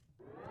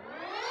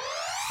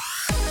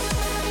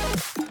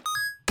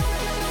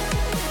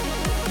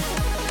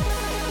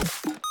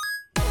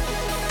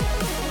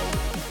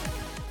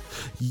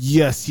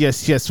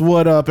Yes.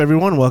 What up,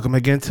 everyone? Welcome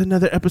again to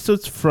another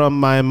episode from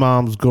my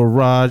mom's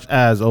garage.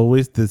 As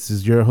always, this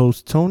is your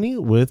host Tony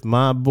with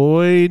my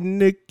boy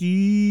Nikki.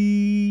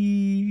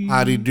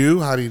 Howdy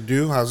do?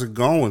 How's it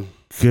going?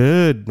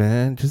 Good,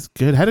 man. Just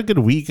good. Had a good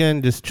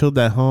weekend. Just chilled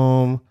at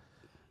home.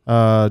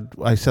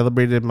 I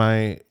celebrated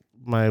my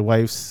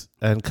wife's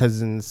and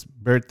cousin's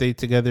birthday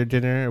together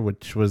dinner,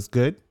 which was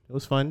good. It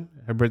was fun.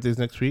 Her birthday's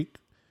next week.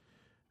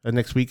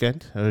 Next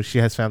weekend. She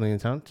has family in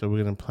town, so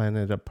we're gonna plan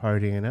it up,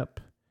 partying up.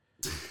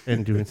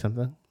 And doing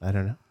something. I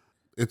don't know.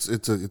 It's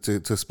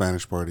a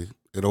Spanish party.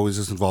 It always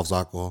just involves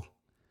alcohol.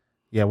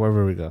 Yeah,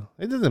 wherever we go,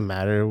 it doesn't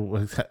matter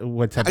what type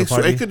of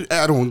party.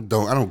 I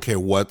don't care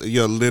what.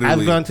 You're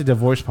literally. I've gone to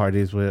divorce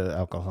parties with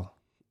alcohol.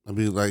 I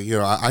mean, like,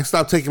 I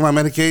stopped taking my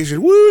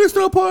medication. Woo, it's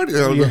no party. It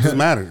doesn't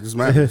matter. It just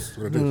matters.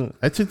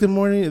 I took the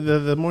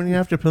morning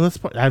after pill.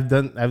 I've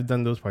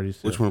done those parties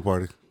too. Which one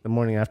party? The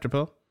morning after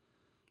pill.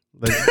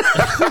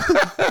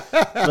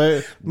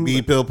 Like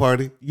B pill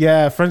party.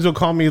 Yeah, friends will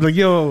call me like,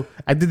 "Yo,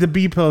 I did the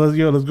B pill.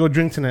 Let's go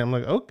drink tonight." I'm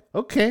like,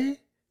 okay.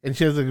 And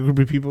she has like a group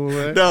of people.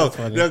 Right? No.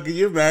 Can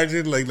you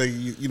imagine like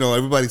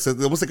everybody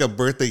says almost like a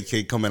birthday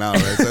cake coming out,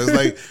 right? So it's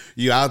like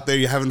you out there,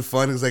 you're having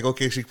fun. It's like,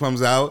 okay, she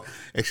comes out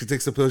and she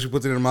takes the pill, she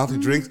puts it in her mouth,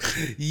 and drinks.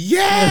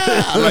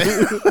 Yeah,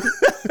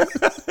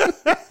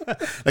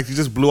 like she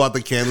just blew out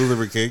the candles of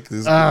her cake.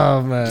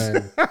 Oh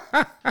man.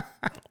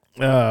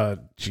 Oh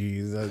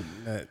jeez.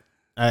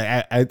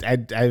 I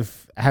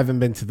haven't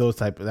been to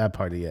that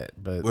party yet,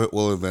 but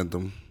we'll invent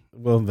them.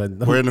 We're in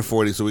the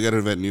 40s, so we got to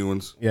invent new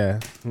ones. Yeah,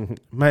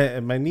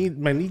 my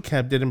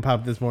kneecap didn't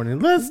pop this morning.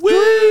 Let's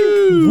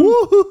drink.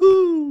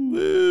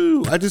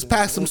 Woo! I just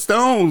passed some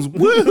stones.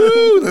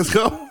 Woohoo! Let's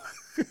go.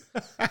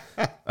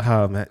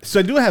 Oh man!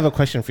 So I do have a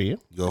question for you.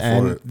 Go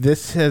for it.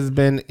 This has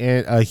been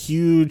a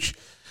huge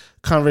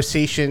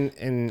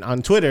conversation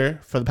on Twitter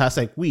for the past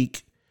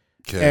week.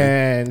 Okay.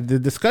 And the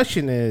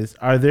discussion is: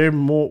 what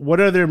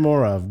are there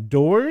more of,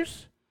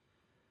 doors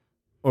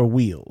or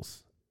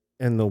wheels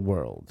in the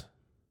world?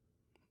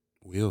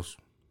 Wheels.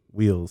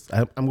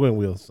 I'm going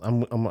wheels. I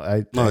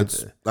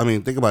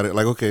mean, think about it.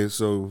 Like, okay,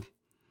 so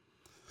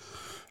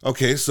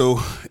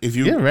if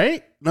you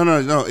right?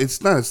 No,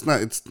 it's not.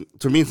 It's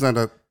to me, it's not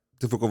a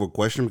difficult of a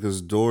question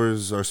because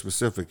doors are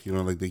specific.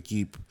 Like they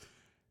keep.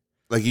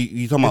 Like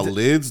you talking about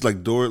lids,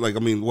 like door, like I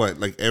mean, what,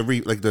 like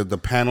the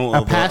panel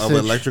of an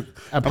electric,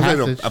 a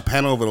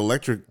panel of an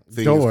electric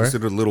thing door is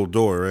considered a little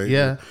door, right?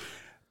 Yeah.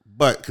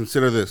 But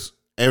consider this: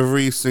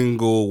 every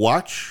single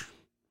watch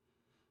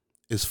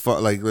is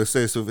like, let's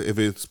say, so if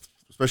it's,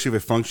 especially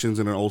if it functions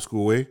in an old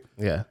school way,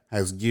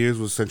 has gears,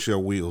 which essentially are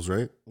wheels,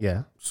 right?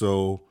 Yeah.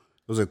 So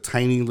those are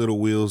tiny little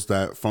wheels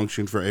that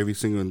function for every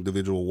single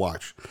individual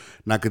watch.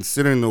 Now,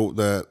 considering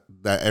that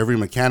every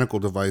mechanical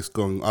device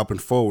going up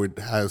and forward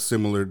has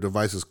similar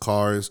devices,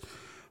 cars,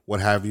 what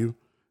have you,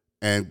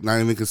 and not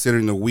even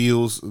considering the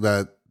wheels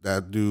that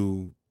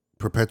do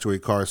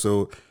perpetuate cars.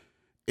 So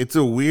it's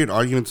a weird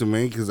argument to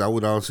make because I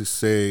would honestly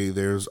say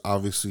there's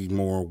obviously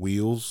more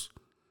wheels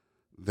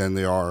than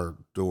there are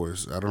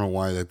doors. I don't know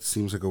why that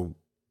seems like a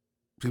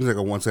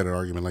one-sided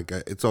argument. Like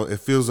it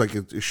feels like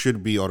it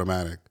should be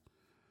automatic.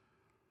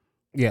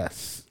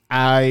 Yes,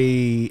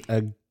 I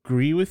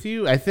agree with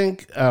you. I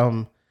think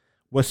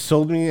what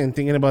sold me in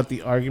thinking about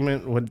the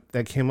argument, what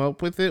that came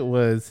up with it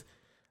was,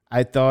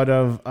 I thought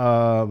of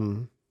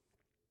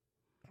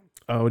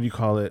what do you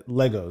call it?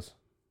 Legos.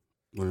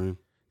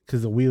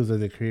 Because the wheels that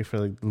they create for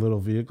like little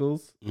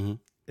vehicles,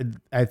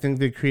 I think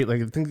they created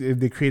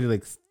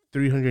like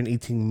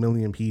 318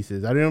 million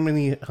pieces. I don't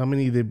know how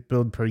many they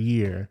build per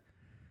year.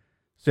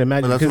 So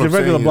imagine, because they're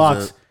regular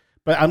blocks.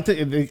 But I'm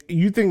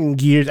you thinking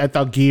gears? I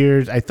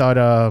thought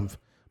of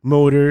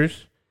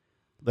motors,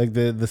 like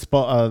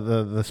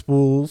the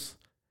spools.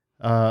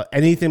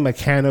 Anything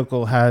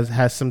mechanical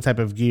has some type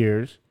of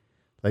gears,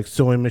 like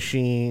sewing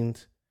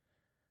machines.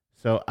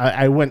 So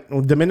I went,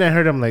 the minute I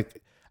heard them,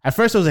 like at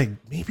first I was like,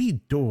 maybe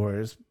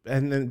doors,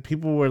 and then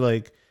people were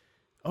like,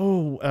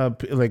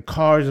 like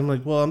cars. I'm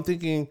like, well, I'm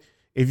thinking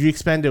if you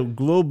expand it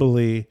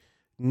globally,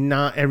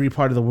 not every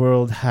part of the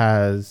world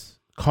has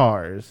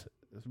cars.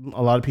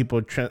 A lot of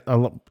people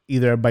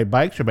either by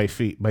bikes or by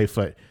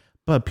foot,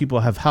 but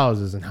people have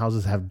houses, and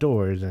houses have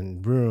doors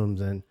and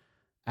rooms and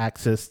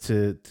access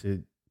to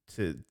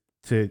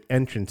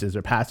entrances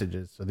or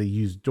passages, so they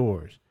use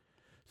doors.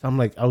 So I'm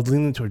like, I was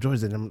leaning toward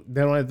doors, and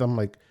then I'm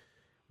like,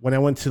 when I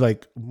went to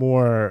like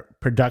more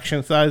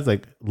production size,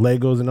 like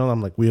Legos and all,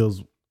 I'm like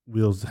wheels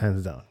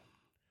hands down.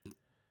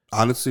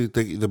 Honestly,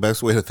 the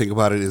best way to think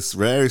about it is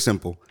very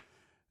simple.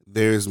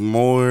 There's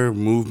more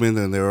movement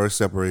than there are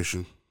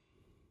separation.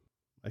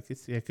 I can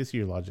see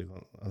your logic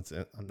on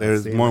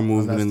there's more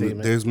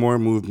movement. There's more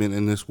movement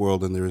in this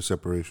world than there is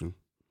separation.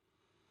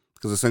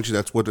 Because essentially,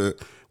 that's what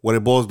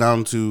it boils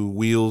down to: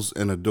 wheels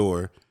and a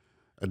door.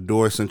 A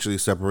door essentially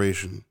is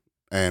separation,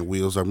 and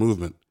wheels are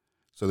movement.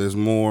 So there's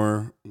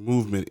more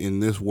movement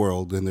in this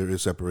world than there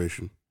is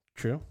separation.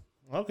 True.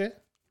 Okay.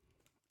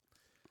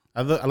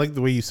 I like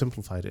the way you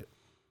simplified it.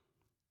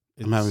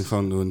 I'm having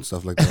fun doing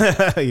stuff like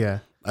that. Yeah.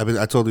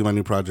 I told you my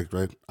new project,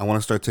 right? I want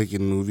to start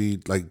taking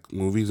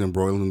movies and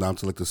boiling them down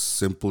to like the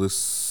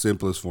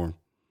simplest form.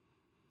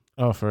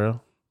 Oh, for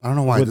real? I don't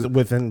know why.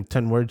 Within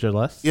 10 words or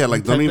less? Yeah,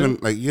 like don't even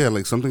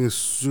like something is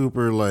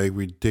super like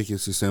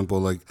ridiculously simple.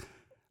 Like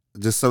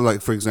just so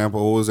like for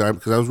example, what was that?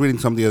 Because I was reading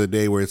something the other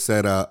day where it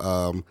said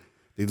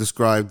they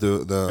described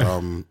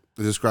they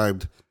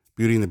described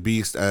Beauty and the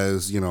Beast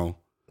as,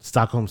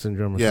 Stockholm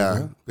syndrome.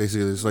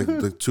 Basically it's like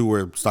the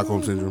 2-word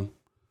Stockholm syndrome.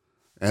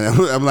 And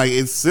I'm like,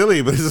 it's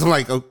silly, but it's just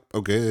like,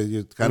 okay,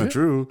 it's kind of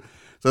true.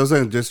 So I was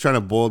saying, just trying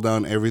to boil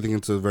down everything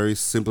into a very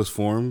simplest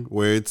form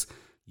where it's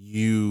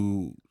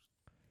you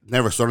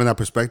never start in that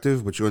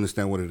perspective, but you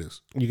understand what it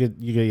is.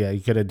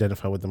 You could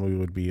identify what the movie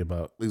would be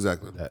about.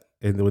 Exactly. That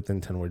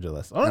within 10 words or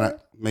less. All right. I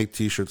make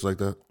T-shirts like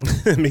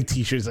that. Make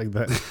T-shirts like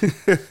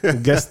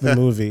that. Guess the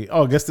movie.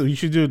 Oh, you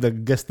should do the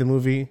guess the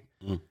movie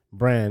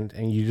brand,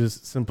 and you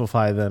just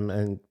simplify them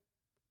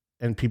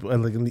and people,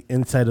 and like in the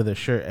inside of the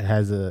shirt, it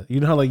has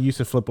how like you used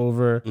to flip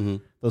over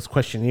those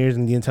questionnaires,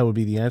 and the inside would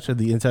be the answer.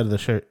 The inside of the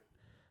shirt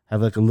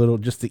have like a little,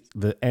 just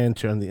the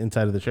answer on the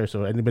inside of the shirt,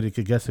 so anybody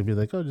could guess. It'd be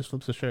like, oh, just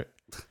flips the shirt.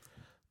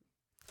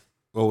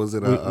 What was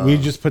it? We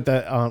just put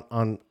that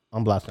on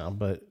blast now,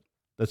 but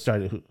let's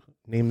start it.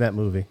 Name that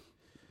movie.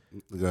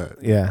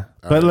 Yeah,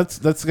 but right.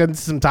 Let's get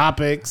into some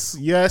topics.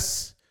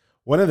 Yes,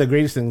 one of the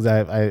greatest things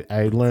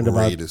I learned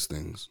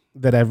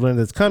that I've learned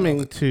that's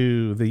coming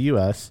to the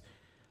U.S.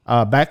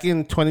 Back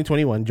in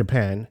 2021,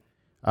 Japan,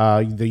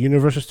 the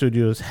Universal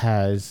Studios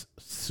has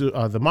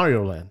the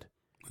Mario Land.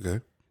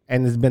 Okay.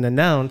 And it's been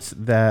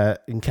announced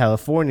that in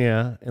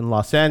California, in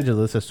Los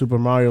Angeles, a Super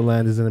Mario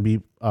Land is going to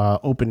be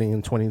opening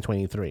in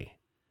 2023.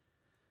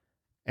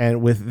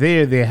 And with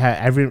they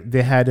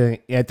had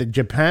at the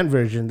Japan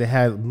version, they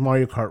had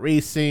Mario Kart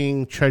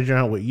Racing, Treasure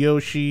Hunt with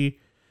Yoshi.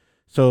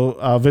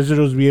 So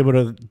visitors will be able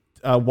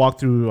to walk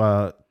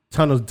through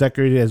tunnels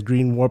decorated as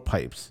green warp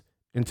pipes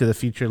into the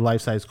featured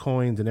life-size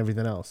coins and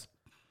everything else.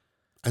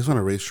 I just want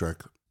a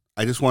racetrack.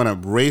 I just want a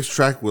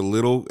racetrack with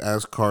little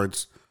ass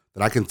carts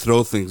that I can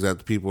throw things at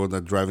the people that are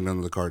driving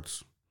under the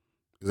carts.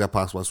 Is that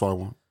possible? That's what I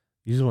want.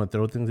 You just want to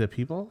throw things at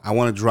people? I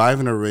want to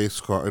drive in a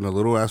race car, in a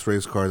little ass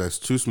race car that's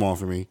too small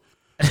for me,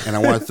 and I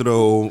want to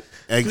throw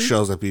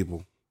eggshells at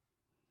people.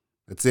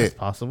 That's it. That's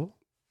possible.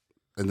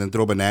 And then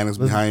throw bananas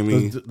behind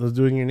me. Let's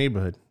do it in your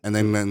neighborhood. And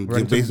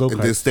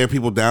then stare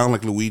people down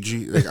like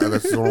Luigi. Like,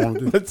 that's what I want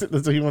to do. That's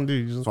what you want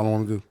to do. That's what I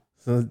want to do.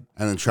 So, and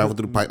then travel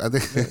through the pipe. I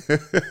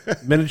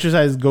think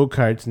miniature-sized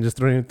go-karts and just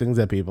throwing things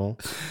at people.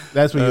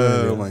 That's what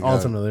you want to do.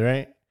 Ultimately,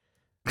 right?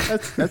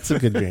 That's a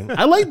good dream.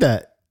 I like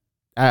that.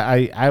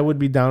 I would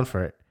be down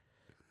for it.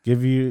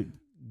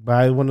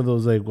 Buy one of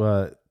those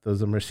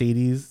those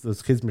Mercedes,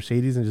 those kids'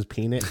 Mercedes, and just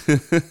paint it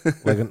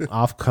like an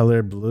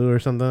off-color blue or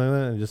something like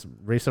that, and just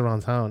race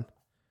around town.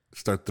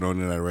 Start throwing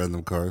it at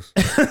random cars.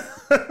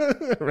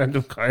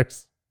 Random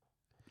cars.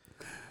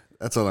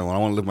 That's all I want. I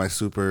want to live my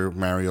Super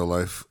Mario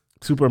life.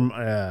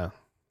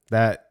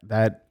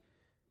 That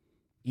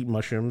eat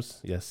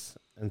mushrooms, yes,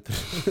 and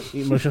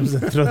eat mushrooms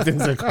and throw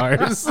things at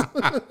cars.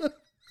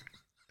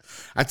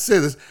 I'd say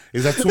this.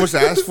 Is that too much to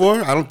ask for?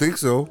 I don't think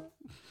so.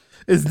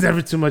 It's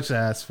never too much to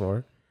ask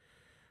for.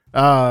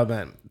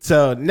 Man.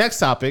 So next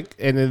topic,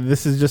 and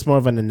this is just more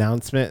of an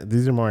announcement.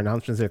 These are more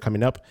announcements that are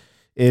coming up.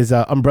 Is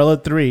Umbrella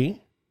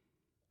 3.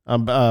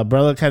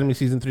 Umbrella Academy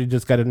Season 3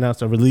 just got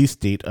announced a release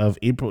date of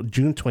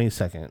June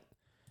 22nd.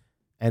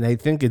 And I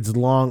think it's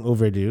long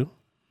overdue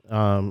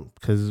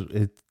because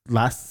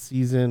last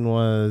season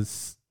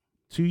was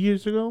 2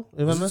 years ago.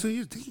 Was it 2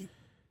 years?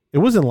 It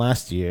wasn't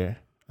last year.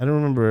 I don't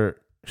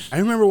remember. I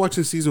remember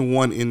watching season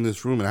 1 in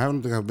this room, and I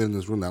don't think I've been in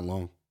this room that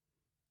long.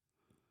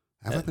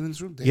 Have I been in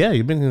this room? Damn. Yeah,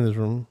 you've been in this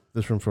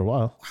room for a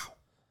while. Wow.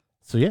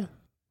 So, yeah.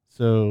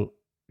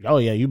 Oh,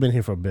 yeah, you've been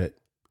here for a bit.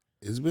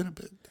 It's been a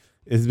bit.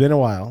 It's been a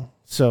while.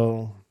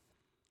 So,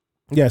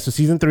 yeah, so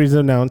season 3 is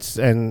announced,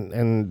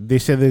 and they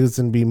said there's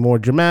going to be more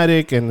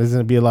dramatic, and there's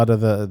going to be a lot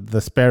of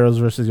the Sparrows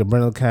versus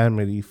Umbrella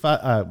Academy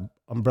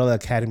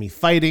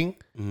fighting.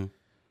 Mm-hmm.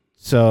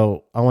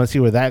 So I want to see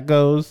where that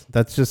goes.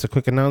 That's just a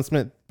quick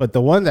announcement. But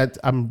the one that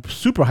I'm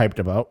super hyped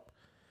about,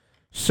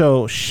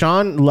 so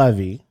Shawn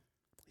Levy,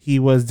 he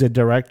was the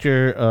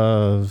director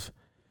of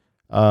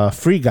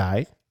Free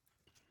Guy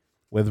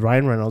with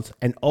Ryan Reynolds,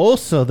 and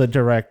also the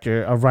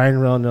director of Ryan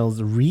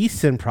Reynolds'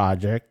 recent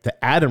project,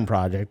 the Adam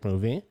Project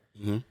movie,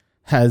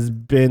 has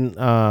been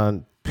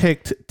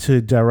picked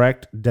to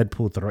direct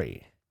Deadpool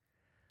 3.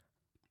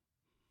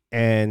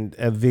 And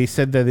they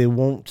said that they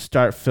won't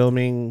start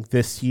filming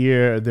this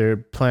year. They're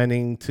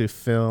planning to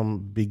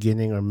film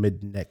beginning or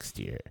mid next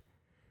year.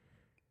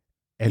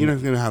 And you're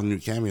not going to have new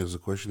cameos. The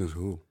question is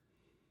who?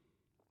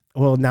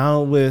 Well,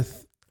 now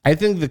I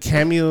think the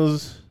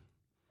cameos,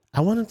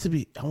 I want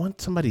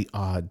somebody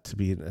odd to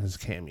be in his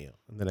cameo,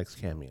 in the next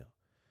cameo.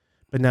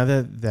 But now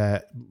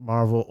that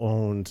Marvel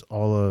owns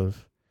all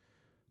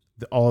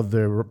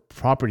their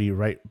property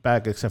right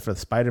back, except for the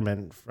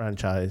Spider-Man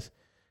franchise,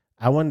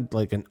 I want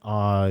like an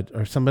odd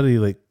or somebody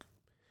like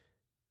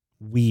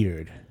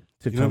weird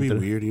to come.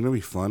 Weird. You know,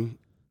 be fun.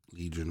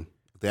 Legion.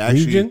 They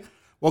actually, Legion?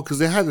 Well, because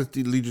they had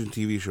the Legion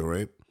TV show,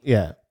 right?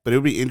 Yeah. But it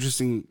would be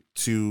interesting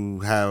to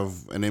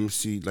have an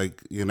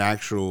an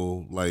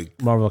actual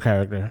Marvel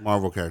character.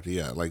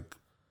 Yeah,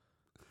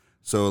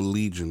 so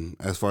Legion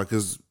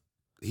because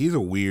he's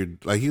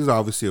he's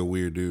obviously a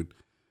weird dude.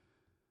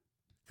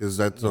 Because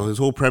so his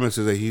whole premise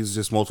is that he's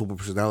just multiple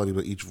personality,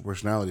 but each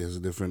personality has a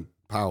different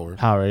power.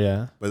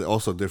 Yeah. But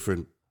also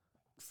different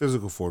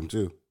physical form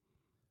too.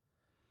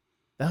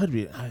 That would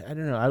be. I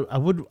don't know.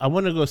 I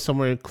want to go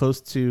somewhere close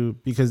to,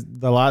 because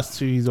the last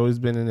two he's always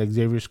been in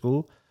Xavier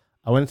School.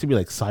 I want it to be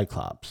like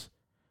Cyclops,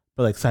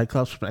 but like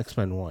Cyclops from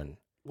X-Men 1.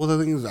 Well,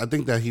 the thing is, I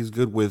think that he's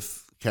good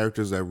with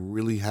characters that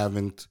really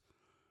haven't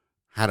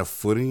had a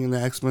footing in the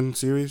X-Men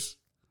series.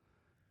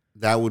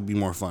 That would be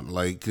more fun,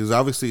 because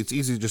obviously it's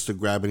easy just to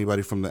grab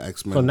anybody from the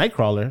X-Men. So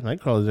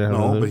Nightcrawler's there.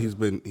 No, but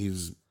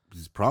he's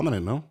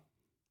prominent, no?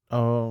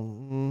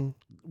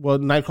 Well,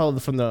 Nightcrawler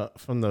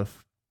from the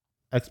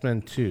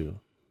X-Men 2,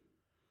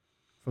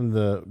 from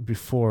the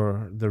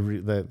before the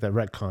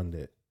retconned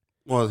it.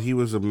 Well, he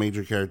was a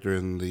major character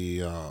in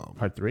the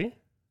part 3.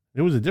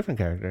 It was a different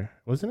character,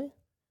 wasn't he?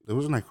 There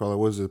was a Nightcrawler.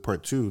 Was it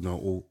part 2?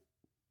 No,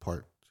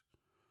 part.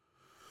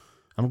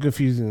 I'm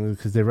confusing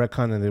because they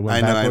retconned and they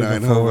went backwards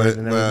and forwards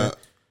and everything.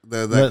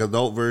 The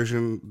adult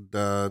version,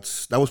 that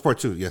was part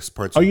 2. Yes,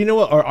 part 2. Oh, you know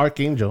what? Or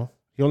Archangel.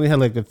 He only had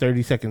like a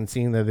 30-second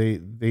scene that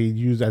they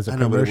used as a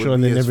commercial,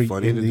 and they never.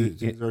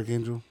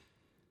 Archangel.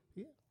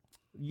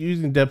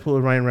 Using Deadpool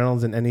and Ryan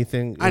Reynolds and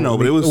anything. I know,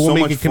 but it was so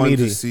much fun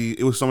to see.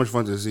 It was so much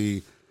fun to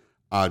see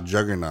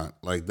Juggernaut.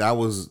 That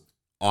was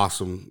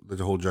awesome.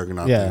 The whole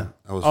Juggernaut thing.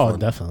 That was fun.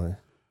 Definitely.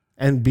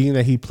 And being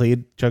that he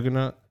played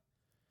Juggernaut.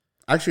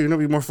 Actually, you know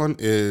what'd be more fun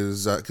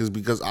is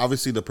because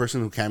obviously the person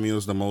who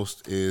cameos the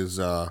most is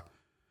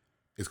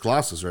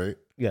Colossus, right?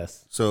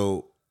 Yes.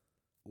 So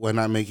why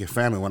not make it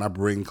family? Why not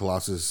bring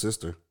Colossus'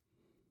 sister?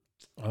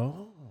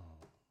 Oh.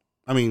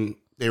 I mean,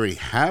 they already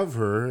have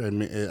her,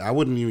 and I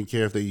wouldn't even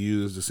care if they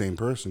use the same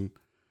person,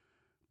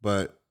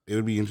 but it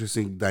would be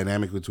interesting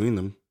dynamic between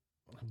them.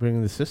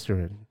 Bringing the sister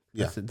in.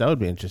 Yeah. That would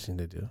be interesting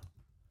to do.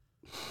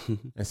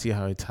 And see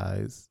how it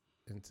ties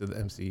into the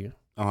MCU.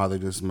 Oh, how they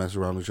just mess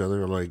around with each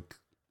other, or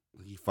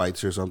he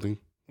fights or something.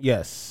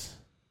 Yes.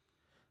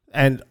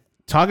 And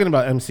talking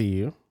about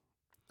MCU,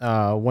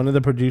 one of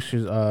the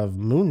producers of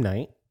Moon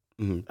Knight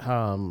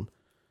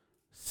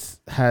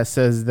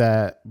says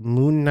that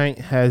Moon Knight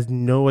has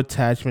no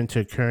attachment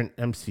to current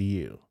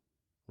MCU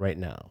right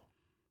now.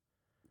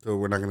 So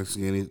we're not going to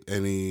see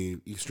any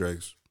Easter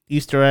eggs.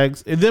 Easter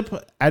eggs.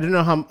 I don't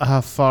know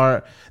how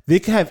far they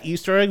can have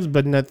Easter eggs,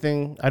 but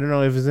nothing. I don't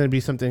know if it's going to be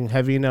something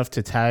heavy enough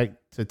to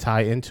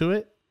tie into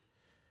it.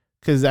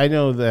 Because I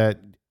know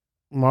that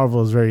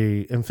Marvel is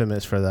very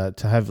infamous for that,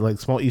 to have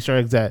small Easter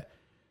eggs that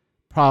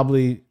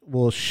probably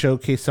will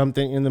showcase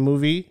something in the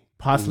movie,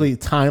 possibly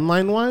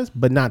timeline wise,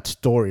 but not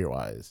story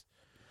wise.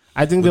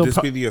 I think would this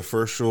be the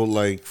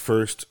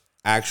first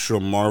actual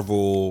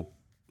Marvel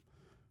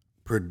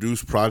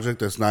produced project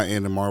that's not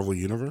in the Marvel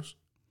universe?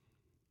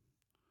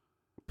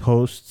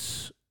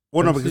 Posts.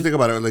 Well, no, because think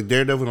about it.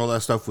 Daredevil and all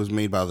that stuff was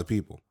made by other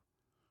people,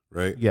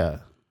 right? Yeah.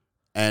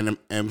 And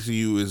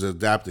MCU is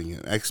adapting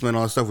it. X-Men,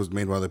 all that stuff was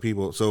made by other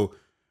people. So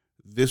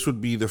this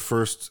would be the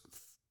first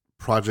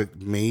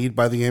project made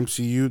by the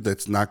MCU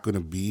that's not going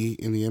to be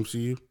in the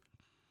MCU.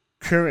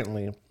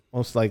 Currently,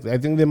 most likely, I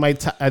think they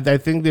might. I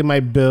think they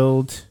might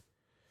build,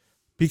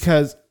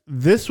 because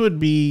this would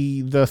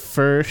be the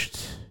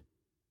first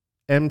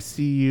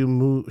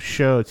MCU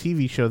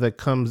TV show that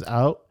comes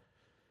out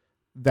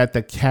that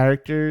the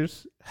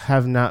characters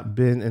have not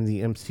been in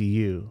the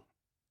MCU,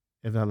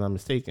 if I'm not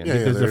mistaken.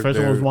 Because the first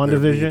one was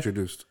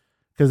WandaVision.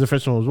 Because the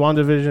first one was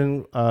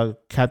WandaVision,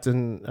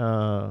 Captain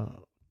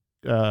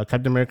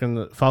America, and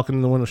the Falcon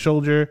and the Winter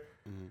Soldier,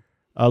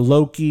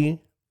 Loki,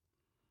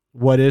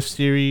 What If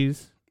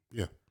series.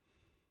 Yeah.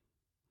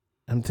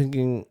 I'm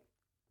thinking,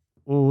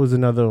 what was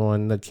another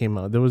one that came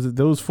out? There was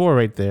those 4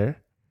 right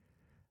there.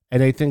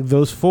 And I think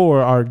those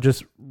 4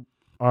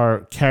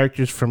 are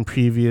characters from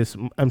previous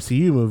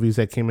MCU movies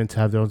that came in to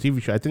have their own TV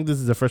show. I think this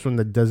is the first one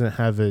that doesn't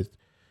have it,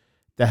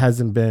 that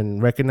hasn't been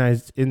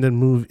recognized in the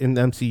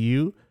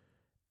MCU,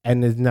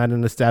 and is not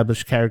an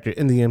established character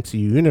in the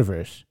MCU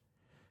universe.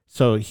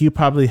 So he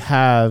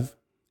has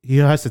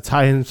to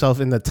tie himself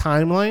in the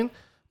timeline,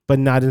 but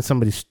not in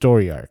somebody's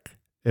story arc,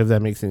 if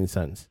that makes any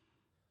sense.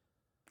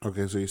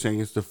 Okay, so you're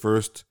saying it's the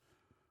first.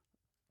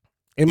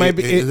 It might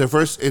be the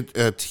first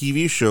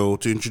TV show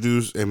to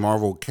introduce a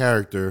Marvel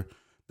character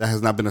that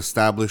has not been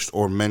established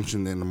or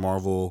mentioned in the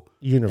Marvel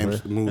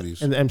universe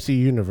movies, in the MCU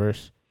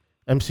universe,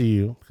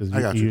 MCU.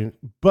 I got you.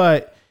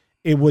 But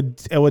it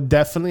would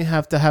definitely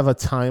have to have a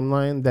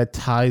timeline that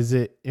ties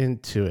it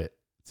into it,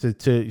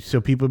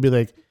 so people be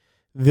like,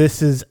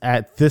 this is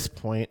at this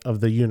point of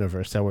the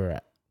universe that we're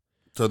at.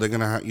 So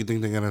you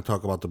think they're gonna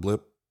talk about the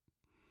blip?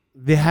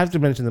 They have to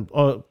mention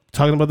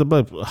talking about the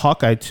blip.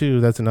 Hawkeye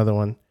too. That's another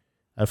one.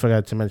 I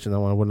forgot to mention that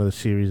one of the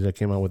series that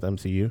came out with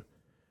MCU.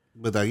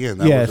 But again,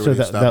 that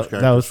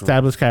was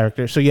established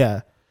character. So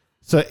yeah,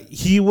 so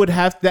he would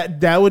have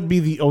that. That would be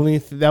the only.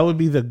 That would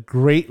be the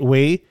great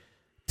way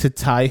to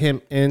tie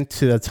him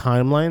into the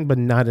timeline, but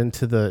not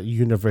into the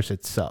universe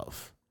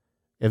itself.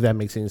 If that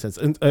makes any sense.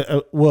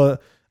 Well,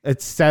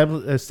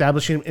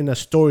 establishing him in a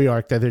story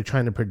arc that they're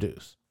trying to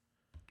produce.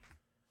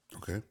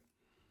 Okay.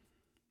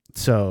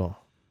 So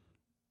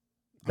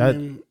I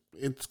mean,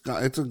 it's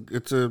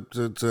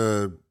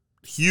a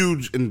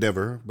huge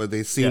endeavor, but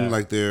they seem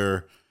like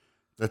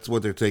that's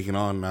what they're taking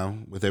on now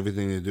with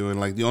everything they're doing.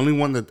 Like the only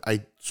one that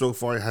I so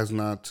far has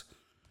not,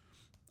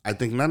 I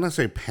think not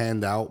necessarily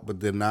panned out, but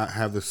did not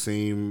have the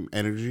same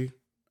energy,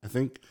 I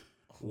think,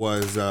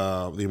 was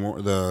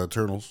the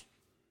Eternals.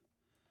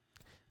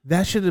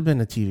 That should have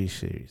been a TV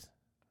series.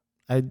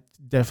 I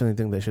definitely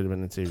think that should have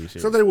been a TV series.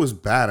 It's not that it was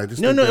bad. I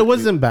just no, it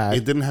wasn't bad.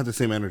 It didn't have the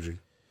same energy.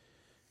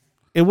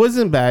 It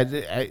wasn't bad,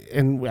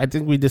 and I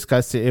think we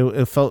discussed it.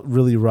 It felt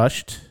really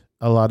rushed.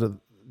 A lot of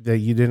that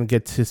you didn't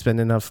get to spend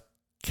enough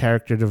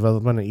character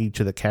development on each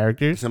of the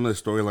characters. Some of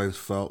the storylines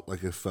felt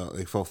like it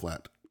fell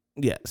flat.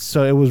 Yeah,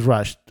 so it was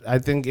rushed. I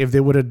think if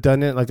they would have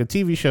done it like a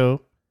TV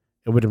show,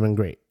 it would have been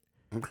great.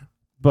 Okay.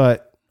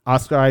 But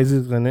Oscar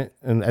Isaac's in it,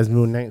 and as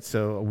Moon Knight,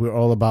 so we're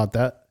all about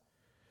that.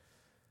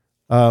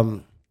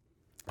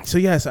 So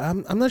yes,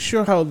 I'm not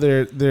sure how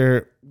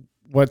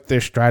what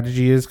their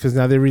strategy is, because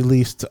now they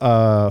released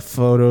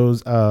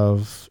photos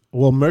of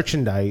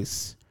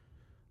merchandise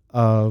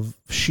of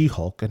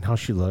She-Hulk and how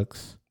she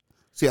looks.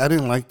 See, I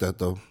didn't like that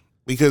though,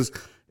 because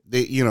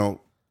they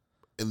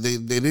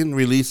didn't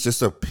release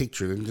just a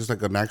picture, they didn't just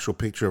like an actual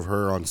picture of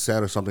her on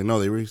set or something. No,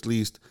 they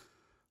released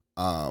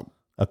a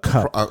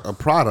cup, a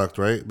product,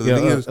 right? But the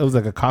thing is, it was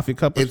like a coffee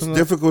cup. It's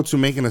difficult to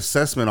make an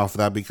assessment off of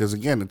that because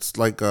again, it's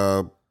like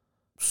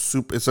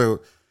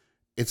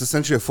it's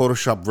essentially a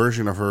Photoshop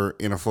version of her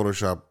in a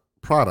Photoshop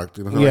product.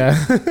 You know, yeah.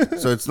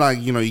 So it's not,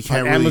 you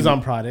can't really,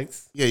 Amazon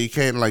products. Yeah, you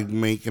can't like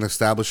make an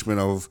establishment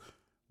of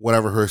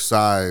whatever her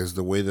size,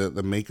 the way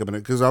the makeup in it,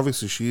 because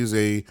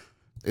obviously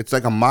it's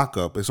like a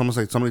mock-up. It's almost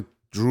like somebody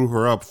drew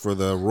her up for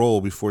the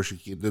role before she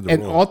did the role.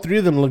 And all three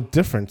of them look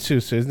different too.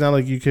 So it's not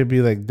like you could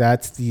be like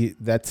that's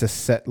a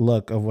set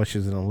look of what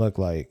she's gonna look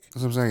like. That's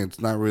what I'm saying.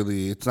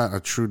 It's not a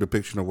true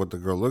depiction of what the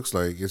girl looks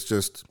like. It's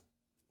just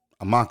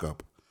a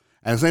mock-up.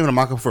 And it's not even a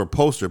mock-up for a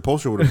poster. A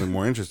poster would have been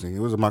more interesting. It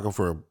was a mock-up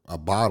for a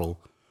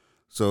bottle.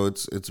 So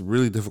it's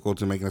really difficult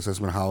to make an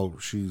assessment of how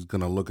she's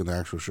going to look in the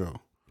actual show.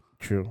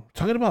 True.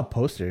 Talking about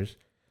posters,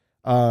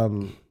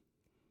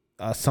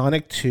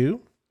 Sonic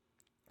 2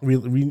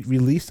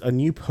 released a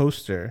new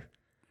poster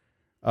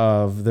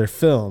of their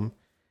film,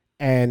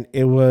 and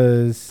it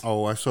was...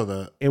 Oh, I saw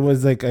that. It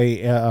was like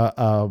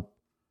a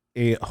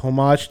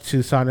homage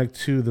to Sonic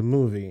 2, the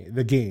movie,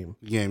 the game.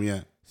 Game,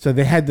 yeah. So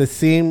they had the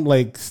same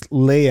like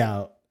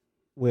layout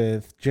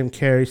with Jim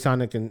Carrey,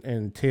 Sonic,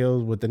 and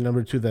Tails with the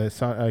number 2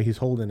 that he's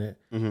holding it.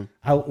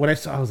 Mm-hmm. When I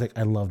saw, I was like,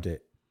 I loved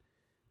it.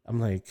 I'm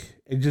like,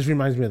 it just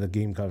reminds me of the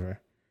game cover.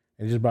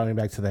 It just brought me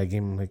back to that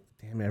game. I'm like,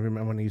 damn it, I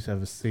remember when I used to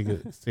have a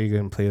Sega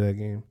and play that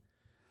game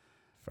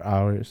for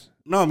hours.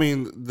 No, I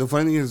mean, the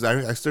funny thing is,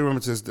 I still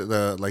remember this,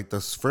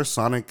 the first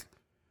Sonic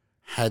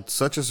had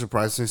such a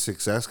surprising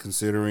success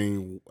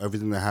considering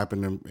everything that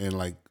happened in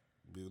like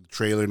the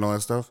trailer and all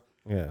that stuff.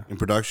 Yeah. In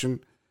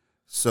production.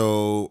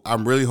 So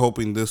I'm really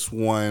hoping this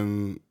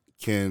one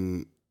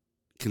can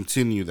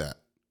continue that.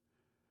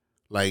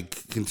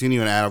 Like continue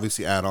and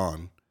add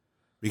on.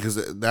 Because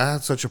that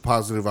had such a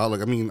positive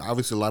outlook. I mean,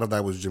 obviously a lot of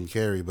that was Jim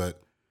Carrey,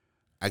 but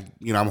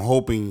I'm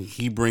hoping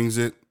he brings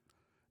it,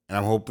 and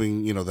I'm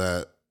hoping,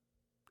 that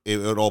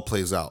it all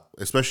plays out.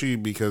 Especially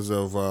because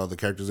of the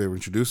characters they were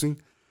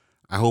introducing.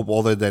 I hope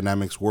all the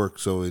dynamics work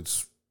so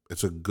it's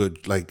a good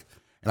and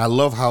I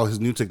love how his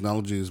new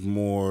technology is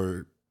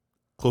more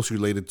closely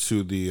related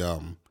to the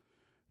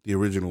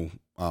original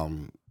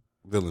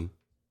villain.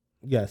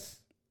 Yes.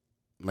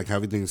 Like how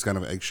everything is kind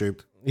of egg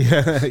shaped.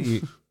 Yeah.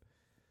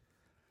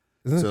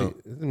 Isn't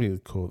it be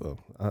cool though?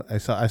 I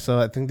saw.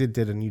 I think they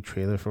did a new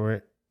trailer for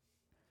it.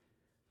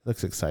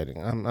 Looks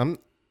exciting. I'm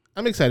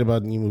excited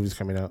about new movies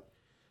coming out.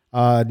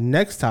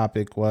 Next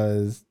topic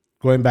was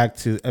going back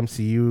to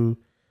MCU.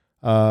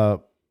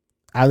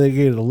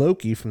 Alligator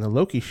Loki from the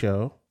Loki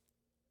show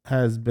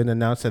has been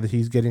announced that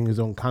he's getting his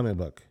own comic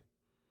book.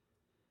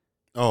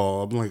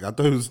 Oh, I'm like, I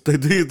thought he was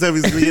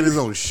getting his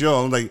own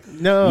show. I'm like,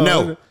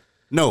 no.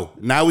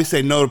 Now we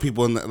say no to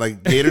people in the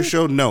Gator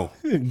show. No,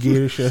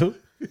 Gator show.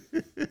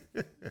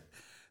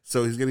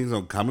 So he's getting his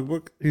own comic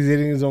book. He's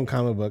getting his own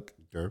comic book.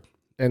 Sure.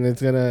 And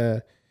it's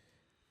gonna.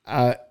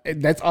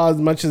 That's all as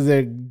much as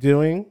they're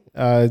doing.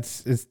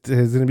 It's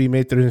gonna be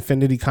made through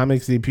Infinity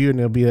Comics debut, and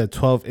it'll be a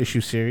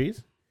 12-issue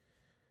series.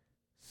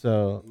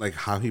 So, like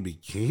how he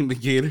became the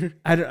Gator.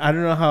 I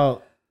don't know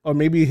how, or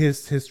maybe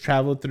his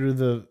travel through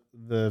the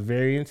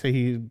variants that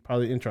he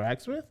probably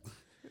interacts with.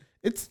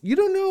 You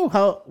don't know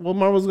what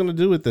Marvel's gonna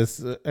do with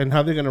this and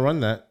how they're gonna run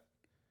that.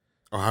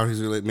 Or how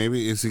he's related? Maybe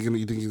you think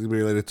he's gonna be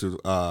related to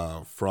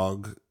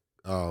Frog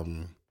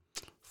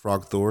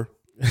Thor?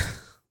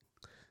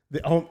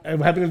 What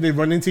happened if they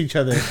run into each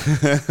other?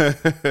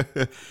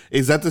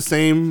 Is that the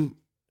same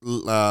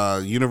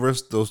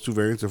universe those two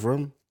variants are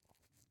from?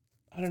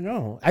 I don't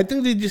know. I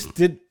think they just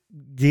did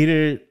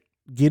Gator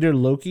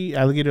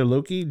Alligator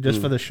Loki,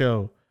 just for the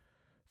show.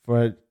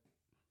 For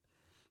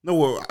no,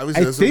 well, I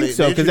think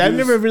so because I've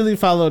never really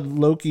followed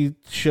Loki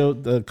show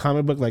the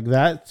comic book like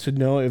that to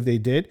know if they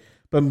did.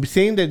 But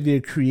saying that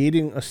they're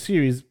creating a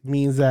series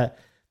means that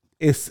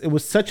it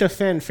was such a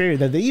fanfare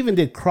that they even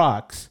did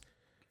Crocs,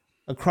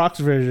 a Crocs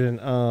version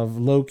of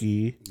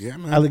Loki,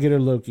 Alligator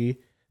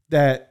Loki,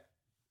 that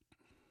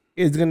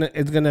it's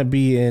gonna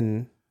be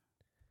in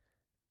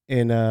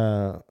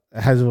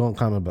has its own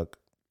comic book.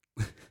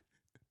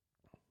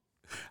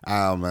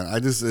 Oh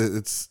man,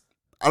 it's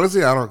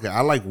honestly I don't care.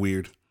 I like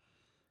weird.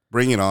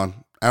 Bring it on.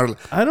 I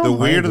don't. The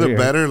weirder the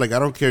better. Like I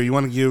don't care. You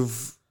want to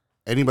give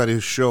anybody a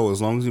show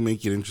as long as you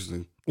make it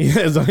interesting.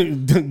 Yeah, as long as you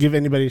don't give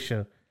anybody a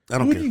show. I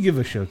don't care. Who would you give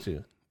a show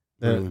to?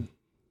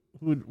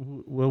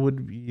 What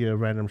would be a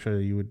random show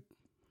that you would?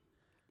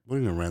 What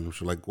do you mean a random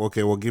show? Like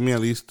okay, well, give me at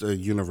least a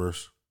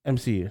universe.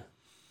 MCU.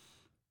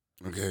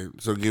 Okay,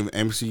 so give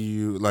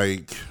MCU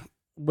like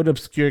what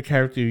obscure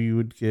character you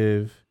would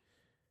give?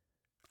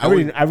 I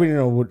already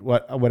know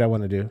what I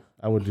want to do.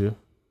 I would do.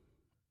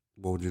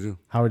 What would you do?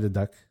 Howard the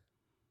Duck.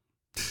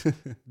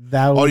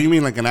 Oh, you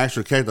mean like an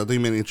actual character? I thought you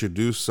meant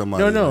introduce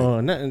somebody.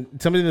 No, not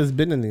somebody that's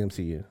been in the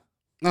MCU.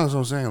 No, that's what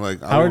I'm saying.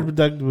 Like Howard the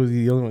Duck was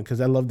the only one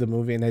because I love the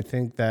movie and I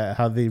think that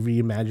how they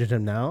reimagined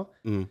him now,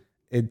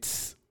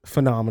 it's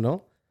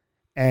phenomenal,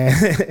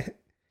 and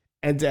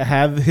and to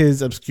have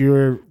his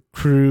obscure,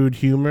 crude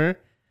humor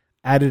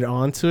added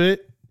onto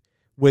it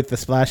with the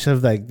splash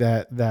of like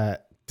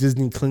that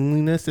Disney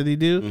cleanliness that they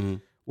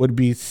do would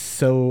be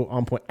so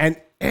on point.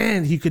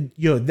 And he could,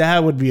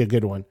 that would be a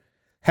good one.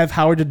 Have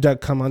Howard the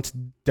Duck come on to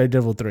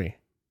Daredevil 3.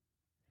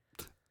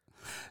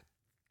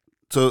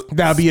 So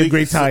that'd be a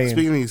great tie-in.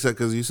 Speaking of you said,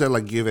 because you said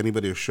like give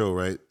anybody a show,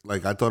 right?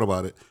 Like I thought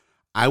about it.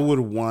 I would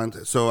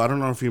want. So I don't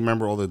know if you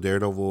remember all the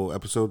Daredevil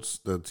episodes,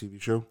 the TV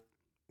show.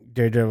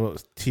 Daredevil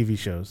TV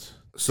shows.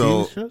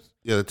 So TV shows?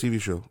 Yeah, the TV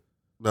show,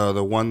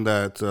 the one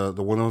that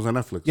was on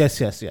Netflix.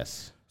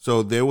 Yes.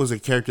 So there was a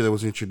character that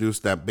was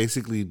introduced that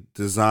basically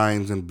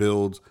designs and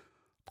builds.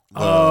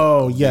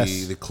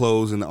 The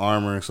clothes and the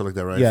armor and stuff like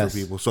that, right? Yes. For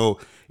people. So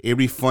it'd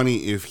be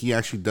funny if he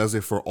actually does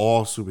it for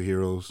all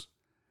superheroes,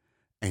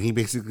 and he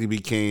basically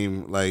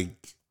became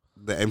like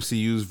the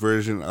MCU's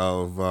version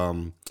of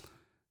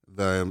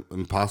the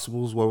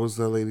Impossibles. What was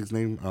the lady's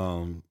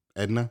name?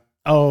 Edna.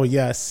 Oh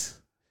yes.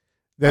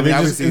 Then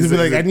it'd be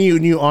like I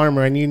need new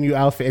armor, I need a new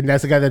outfit, and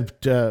that's the guy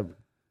that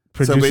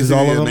produces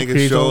all of them. Make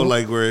a show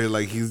like where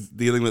like he's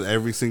dealing with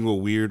every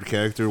single weird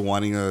character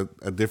wanting a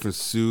different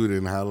suit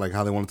and how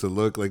they want it to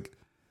look, like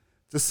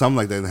just something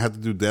like that. And have to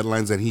do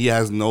deadlines, and he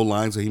has no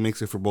lines, so he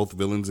makes it for both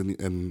villains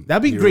and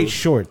that'd be heroes. Great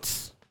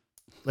shorts,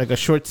 like a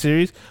short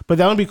series. But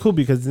that would be cool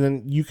because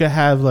then you could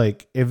have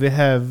like if they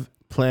have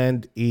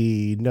planned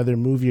another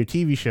movie or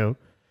TV show,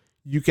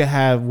 you could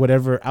have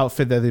whatever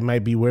outfit that they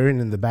might be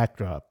wearing in the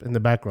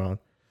background.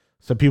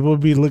 So people would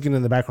be looking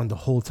in the background the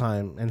whole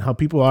time, and how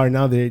people are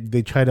now,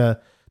 they try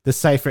to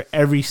decipher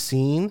every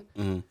scene.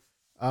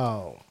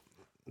 Oh,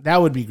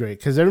 that would be great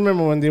because I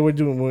remember when they were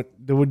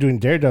doing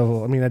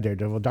Daredevil. I mean, not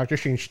Daredevil, Doctor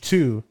Strange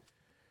 2.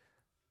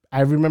 I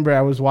remember I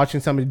was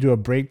watching somebody do a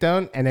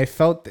breakdown, and I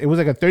felt it was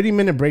like a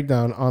 30-minute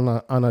breakdown on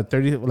a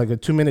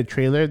 2-minute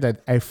trailer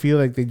that I feel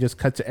like they just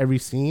cut to every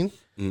scene,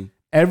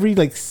 every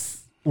like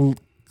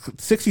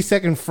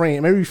 60-second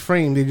frame, every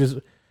frame they just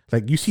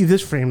like you see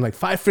this frame like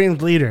 5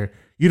 frames later.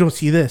 You don't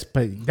see this,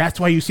 but that's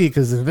why you see it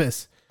because of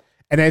this.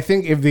 And I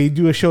think if they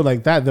do a show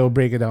like that, they'll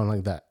break it down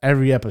like that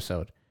every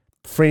episode,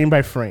 frame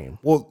by frame.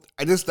 Well,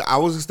 I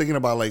was just thinking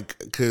about like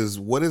because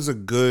what is a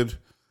good,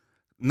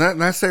 not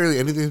necessarily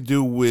anything to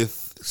do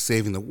with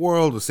saving the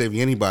world or saving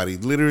anybody.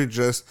 Literally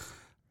just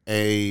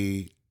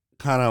a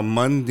kind of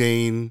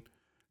mundane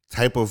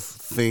type of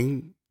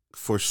thing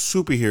for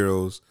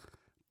superheroes,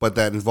 but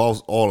that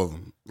involves all of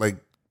them. Like,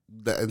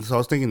 and so I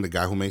was thinking the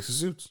guy who makes the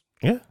suits.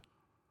 Yeah.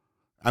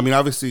 I mean,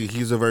 obviously,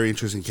 he's a very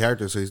interesting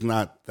character, so he's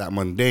not that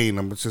mundane.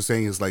 I'm just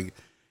saying it's like,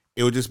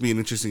 it would just be an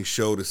interesting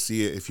show to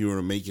see it if you were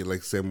to make it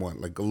like somewhat,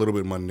 like a little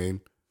bit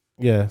mundane.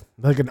 Yeah,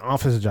 like an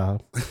office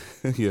job.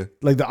 Yeah.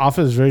 Like the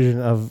office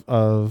version of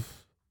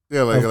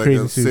yeah, like a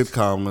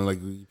sitcom and like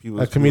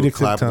people, a comedic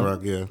clapping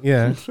sitcom. around,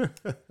 Yeah.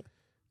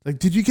 Like,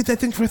 did you get that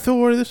thing for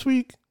Thor this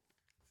week?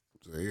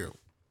 There you go.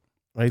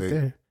 Right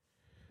there.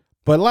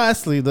 But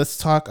lastly, let's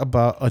talk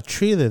about a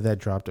trailer that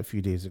dropped a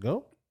few days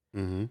ago.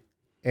 Mm-hmm.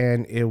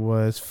 And it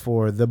was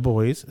for The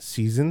Boys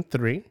season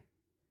 3.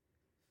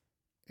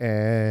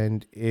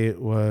 And it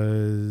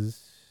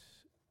was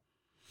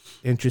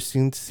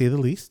interesting to say the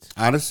least.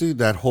 Honestly,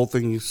 that whole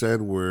thing you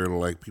said where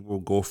like people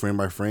go frame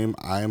by frame,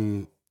 I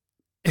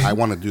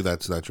want to do that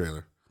to that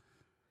trailer.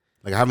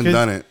 Like I haven't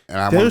done it.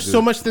 And there's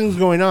so much things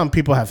going on.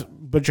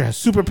 Butcher has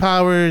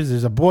superpowers.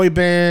 There's a boy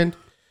band.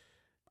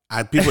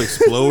 People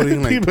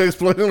exploding. People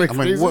exploding like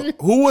crazy. Like,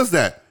 who was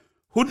that?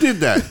 Who did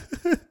that?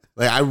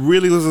 Like I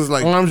really was just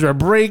like arms are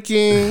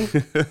breaking.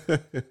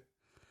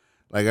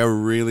 Like I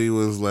really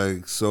was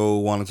like so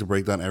wanted to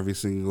break down every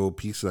single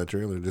piece of that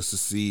trailer just to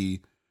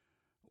see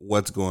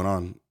what's going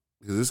on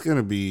because it's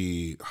gonna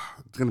be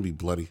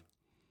bloody.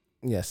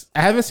 Yes,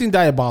 I haven't seen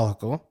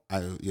Diabolical.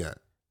 Yeah.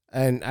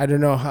 And I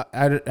don't know how.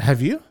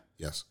 Have you?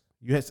 Yes.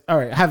 Yes. All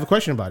right. I have a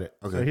question about it.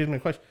 Okay. So here's my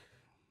question.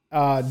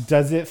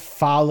 Does it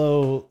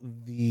follow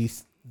the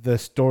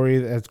story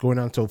that's going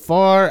on so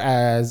far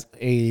as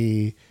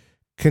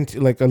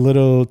like a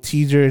little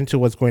teaser into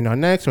what's going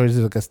on next, or is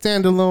it like a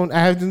standalone?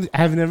 I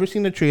have never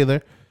seen the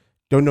trailer.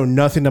 Don't know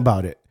nothing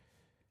about it.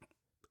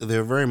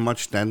 They're very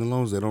much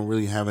standalones. They don't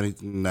really have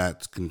anything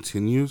that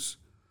continues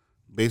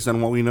based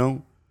on what we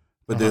know.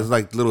 But there's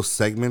like little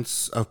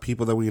segments of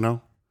people that we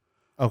know.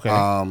 Okay.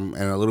 And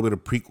a little bit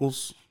of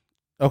prequels.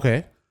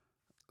 Okay.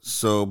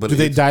 So, but do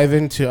they dive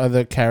into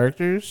other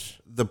characters?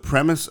 The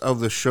premise of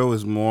the show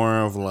is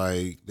more of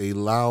like they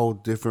allow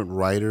different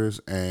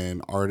writers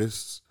and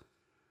artists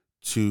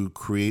to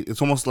create.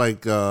 It's almost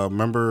like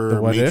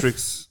remember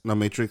Matrix? No,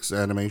 Matrix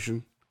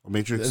animation or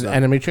Matrix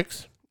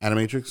Animatrix.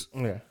 Animatrix.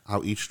 Yeah.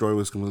 How each story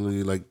was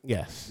completely like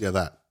yeah,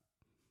 that.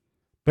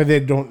 But they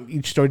don't.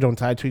 Each story don't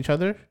tie to each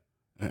other.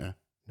 Yeah.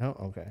 No.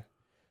 Okay.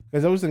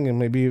 Because I was thinking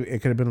maybe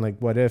it could have been like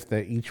what if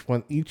that each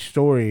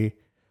story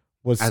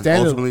was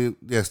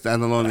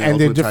standalone, and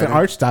they're different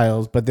art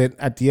styles, but then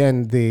at the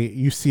end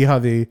you see how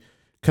they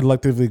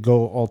collectively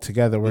go all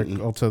together. Where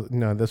also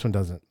no, this one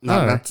doesn't.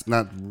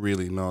 Not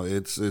really. No,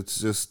 it's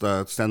just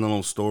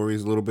standalone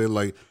stories a little bit.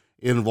 Like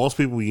it involves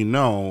people you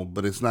know,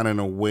 but it's not in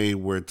a way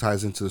where it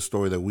ties into the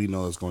story that we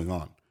know is going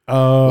on.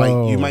 Oh,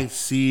 like you might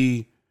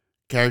see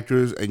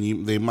characters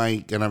and they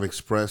might kind of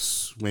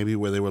express maybe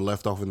where they were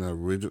left off in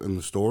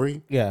the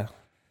story. Yeah.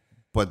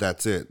 But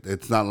that's it.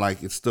 It's not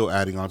like it's still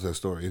adding on to the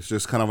story. It's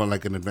just kind of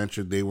like an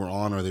adventure they were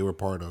on or they were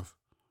part of.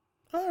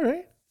 All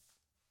right.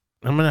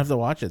 I'm gonna have to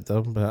watch it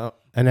though. But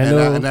and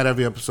not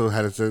every episode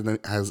has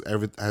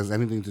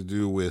anything to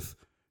do with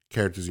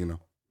characters you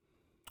know.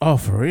 Oh,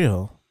 for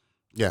real?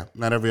 Yeah,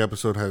 not every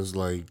episode is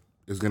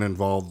gonna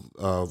involve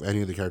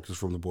any of the characters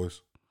from The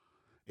Boys.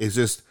 It's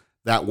just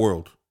that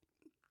world.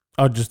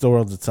 Oh, just the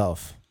world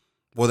itself.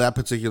 Well, that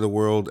particular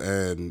world,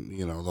 and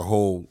the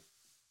whole.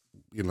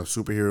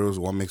 Superheroes,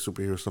 what makes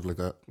superheroes, stuff like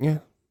that. Yeah.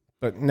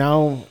 But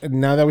now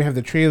that we have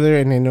the trailer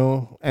and I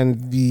know,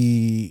 and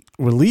the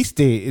release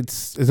date,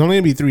 it's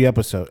only going to be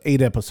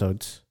 8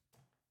 episodes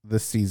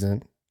this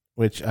season,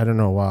 which I don't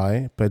know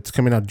why, but it's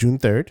coming out June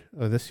 3rd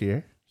of this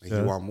year.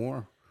 So. You want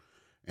more.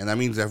 And that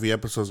means every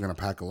episode is going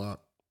to pack a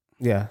lot.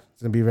 Yeah.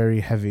 It's going to be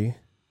very heavy.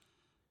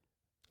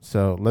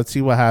 So let's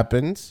see what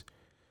happens.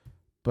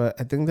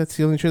 But I think that's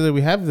the only trailer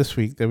we have this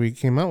week that we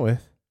came out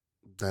with.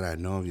 That I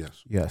know of,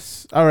 yes.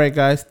 Yes. All right,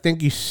 guys.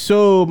 Thank you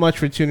so much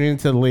for tuning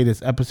into the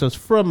latest episodes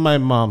from My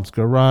Mom's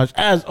Garage.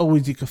 As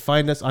always, you can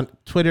find us on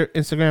Twitter,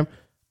 Instagram,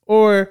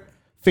 or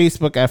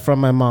Facebook at From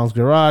My Mom's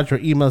Garage, or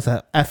email us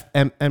at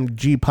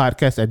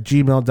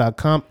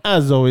fmmgpodcast@gmail.com.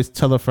 As always,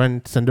 tell a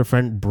friend, send a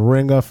friend,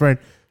 bring a friend.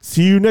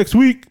 See you next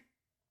week.